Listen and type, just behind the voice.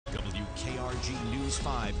WKRG News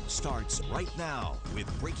 5 starts right now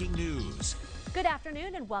with breaking news. Good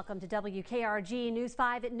afternoon and welcome to WKRG News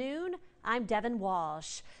 5 at noon. I'm Devin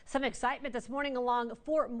Walsh. Some excitement this morning along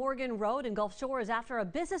Fort Morgan Road in Gulf Shores after a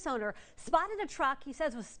business owner spotted a truck he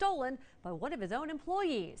says was stolen by one of his own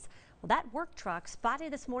employees. Well, that work truck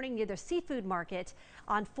spotted this morning near the seafood market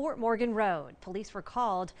on Fort Morgan Road. Police were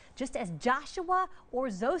called just as Joshua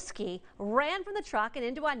Orzowski ran from the truck and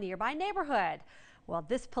into a nearby neighborhood. Well,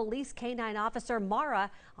 this police K-9 officer, Mara,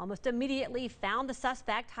 almost immediately found the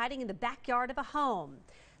suspect hiding in the backyard of a home.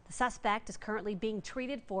 The suspect is currently being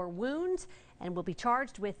treated for wounds and will be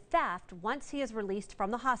charged with theft once he is released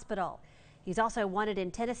from the hospital. He's also wanted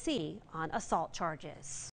in Tennessee on assault charges.